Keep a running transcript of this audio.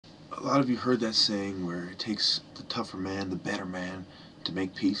A lot of you heard that saying where it takes the tougher man, the better man, to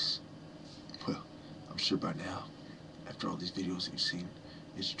make peace. Well, I'm sure by now, after all these videos that you've seen,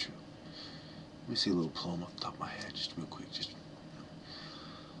 it's true. Let me say a little poem off the top of my head, just real quick.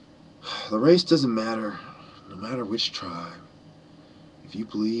 The race doesn't matter, no matter which tribe. If you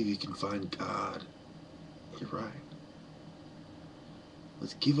believe you can find God, you're right.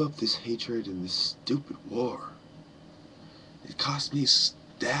 Let's give up this hatred and this stupid war. It cost me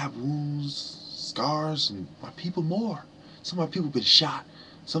stab wounds, scars, and my people more. Some of my people have been shot.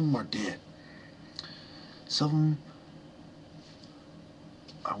 Some of them are dead. Some of them,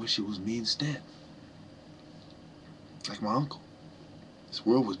 I wish it was me instead. Like my uncle. This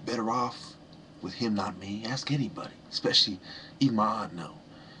world was better off with him, not me. Ask anybody, especially even my aunt. No,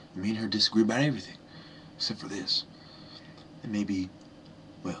 me and her disagree about everything, except for this. And maybe,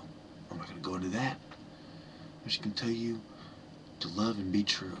 well, I'm not going to go into that. But she can tell you to love and be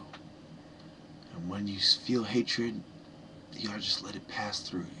true. And when you feel hatred, you gotta just let it pass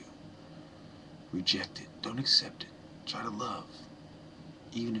through you. Reject it. Don't accept it. Try to love.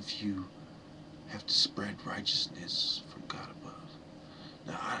 Even if you have to spread righteousness from God above.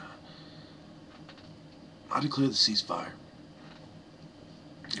 Now, I declare the ceasefire.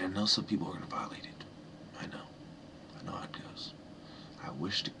 And I know some people are going to violate it. I know. I know how it goes. I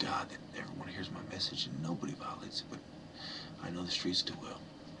wish to God that everyone hears my message and nobody violates it, but I know the streets too well.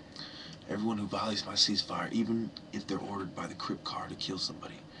 Everyone who violates my ceasefire, even if they're ordered by the Crip car to kill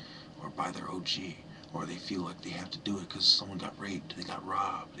somebody, or by their OG, or they feel like they have to do it because someone got raped, they got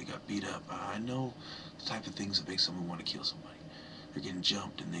robbed, they got beat up. I know the type of things that make someone want to kill somebody. They're getting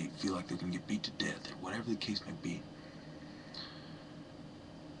jumped and they feel like they're going to get beat to death, or whatever the case may be.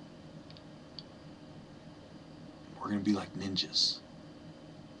 We're going to be like ninjas.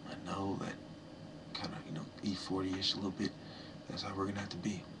 I know that kind of, E40-ish a little bit. That's how we're going to have to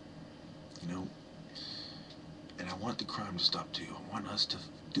be. And I want the crime to stop too. I want us to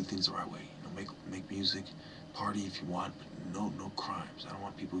do things the right way. Make music, party if you want, but no crimes. I don't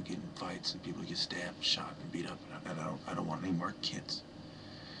want people getting in fights and people get stabbed, shot, and beat up. And I don't want any more kids.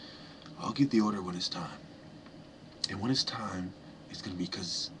 I'll give the order when it's time. And when it's time, it's going to be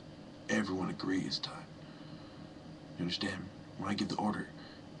because everyone agrees it's time. You understand? When I give the order,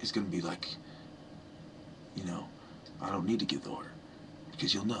 it's going to be like, I don't need to give the order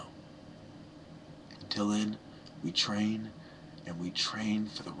because you'll know. Until then, we train, and we train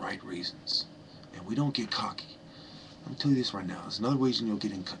for the right reasons. And we don't get cocky. I'm going to tell you this right now. There's another reason you'll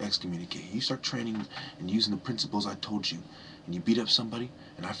get excommunicated. You start training and using the principles I told you, and you beat up somebody,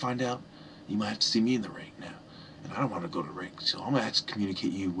 and I find out, you might have to see me in the ring now. And I don't want to go to the ring, so I'm going to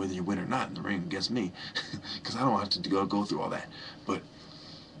excommunicate you whether you win or not in the ring against me. Because I don't have to go through all that. But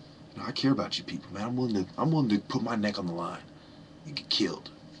I care about you people, man. I'm willing to put my neck on the line and get killed.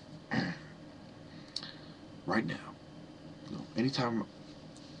 Right now. Anytime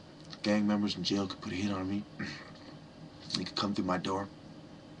gang members in jail could put a hit on me, they could come through my door.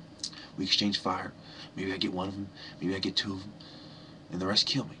 We exchange fire. Maybe I get one of them. Maybe I get two of them. And the rest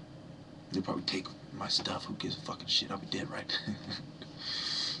kill me. They'll probably take my stuff. Who gives a fucking shit? I'll be dead, right?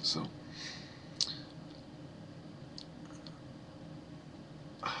 So,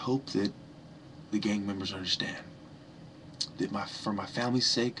 I hope that the gang members understand that for my family's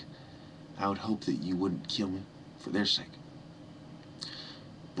sake, I would hope that you wouldn't kill me for their sake.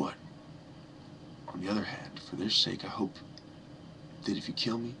 But, on the other hand, for their sake, I hope that if you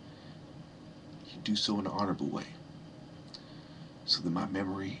kill me, you do so in an honorable way, so that my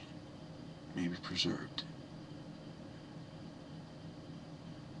memory may be preserved.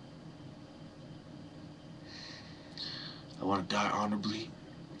 I want to die honorably,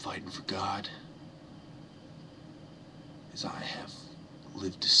 fighting for God, as I have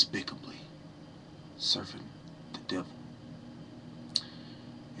lived despicably, serving the devil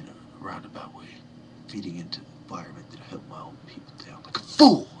in a roundabout way, feeding into the environment that I helped my own people down like a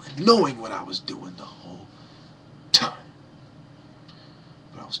fool, and knowing what I was doing the whole time.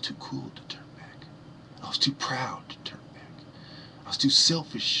 But I was too cool to turn back. I was too proud to turn back. I was too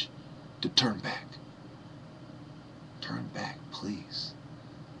selfish to turn back. Turn back, please.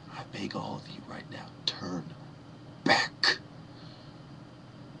 I beg all of you right now, turn back.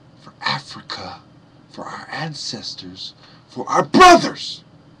 For Africa, for our ancestors, for our brothers,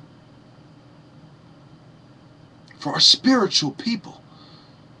 for our spiritual people.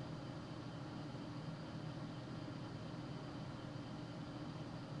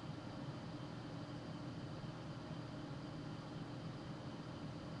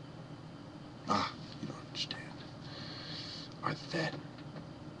 You don't understand. Either that